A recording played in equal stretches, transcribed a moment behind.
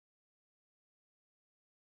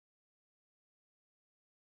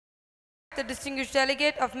The distinguished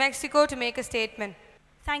delegate of Mexico to make a statement.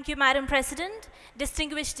 Thank you, Madam President.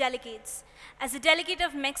 Distinguished delegates, as a delegate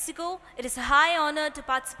of Mexico, it is a high honor to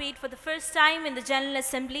participate for the first time in the General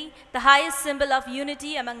Assembly, the highest symbol of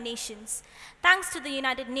unity among nations. Thanks to the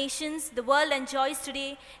United Nations, the world enjoys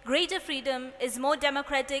today greater freedom, is more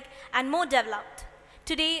democratic and more developed.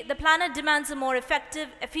 Today, the planet demands a more effective,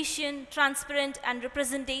 efficient, transparent, and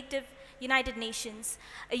representative United Nations,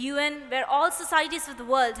 a UN where all societies of the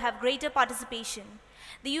world have greater participation.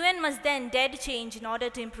 The UN must then dare to change in order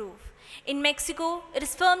to improve. In Mexico, it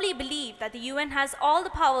is firmly believed that the UN has all the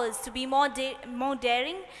powers to be more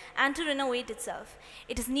daring and to renovate itself.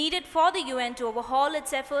 It is needed for the UN to overhaul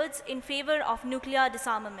its efforts in favor of nuclear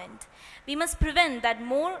disarmament. We must prevent that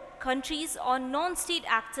more countries or non-state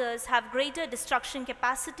actors have greater destruction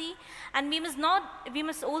capacity, and we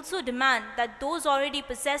must also demand that those already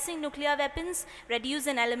possessing nuclear weapons reduce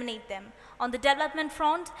and eliminate them. On the development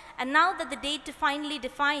front, and now that the date to finally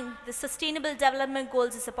define the Sustainable Development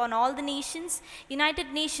Goals is upon all the nations,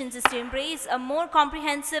 United Nations is to embrace a more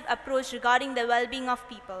comprehensive approach regarding the well-being of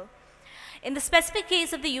people. In the specific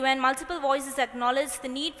case of the UN, multiple voices acknowledged the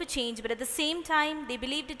need for change, but at the same time, they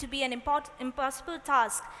believed it to be an impossible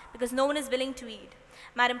task because no one is willing to lead.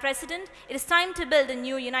 Madam President, it is time to build a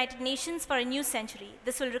new United Nations for a new century.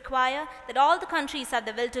 This will require that all the countries have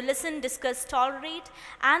the will to listen, discuss, tolerate,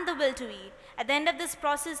 and the will to lead. At the end of this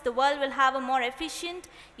process, the world will have a more efficient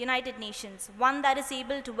United Nations, one that is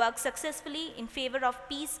able to work successfully in favor of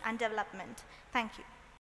peace and development. Thank you.